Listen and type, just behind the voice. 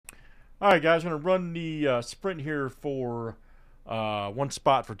All right, guys, I'm going to run the sprint here for one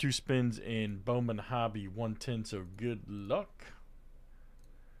spot for 2 spins in Bowman Hobby 110, so good luck.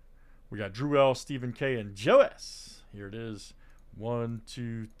 We got Drew L, Stephen K, and Joe S. Here it is. 1,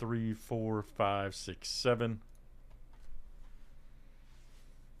 2, 3, 4, 5, 6, 7.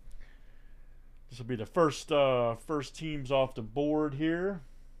 This will be the first teams off the board here.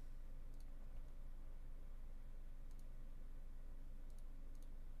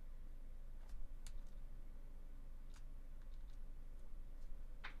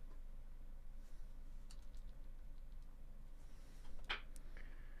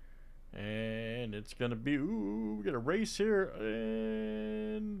 And it's going to be, ooh, we got a race here.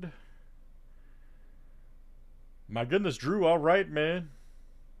 And my goodness, Drew, all right, man.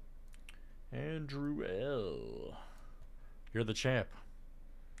 Andrew L. You're the champ.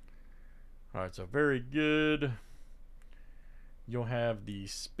 All right, so very good. You'll have the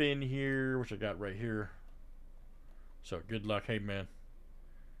spin here, which I got right here. So good luck. Hey, man.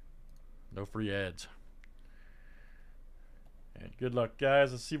 No free ads. And good luck,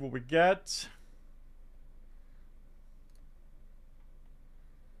 guys. Let's see what we got.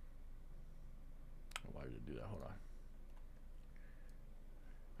 Why did it do that? Hold on.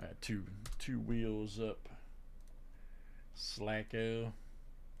 All right, two wheels up. Slacko.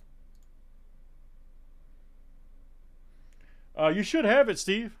 You should have it,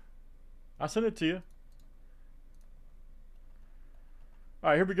 Steve. I sent it to you. All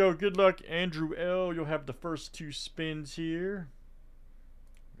right, here we go. Good luck, Andrew L. You'll have the first 2 spins here.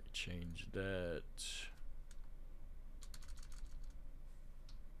 Let me change that.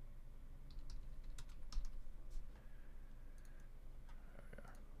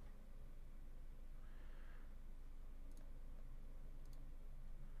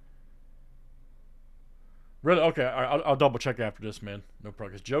 Really? Okay, I'll double check after this, man. No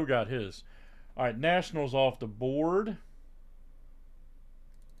problem, because Joe got his. All right, Nationals off the board.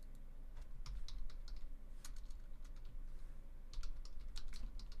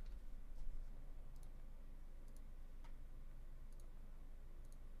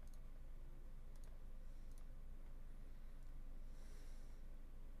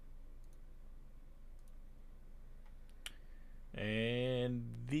 And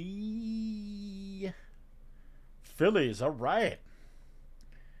the Phillies, all right.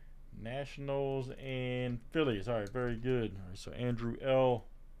 Nationals and Phillies. All right, very good. All right, so Andrew L.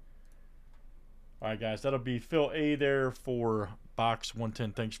 All right, guys, that'll be Phil A there for box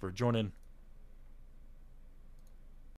 110. Thanks for joining.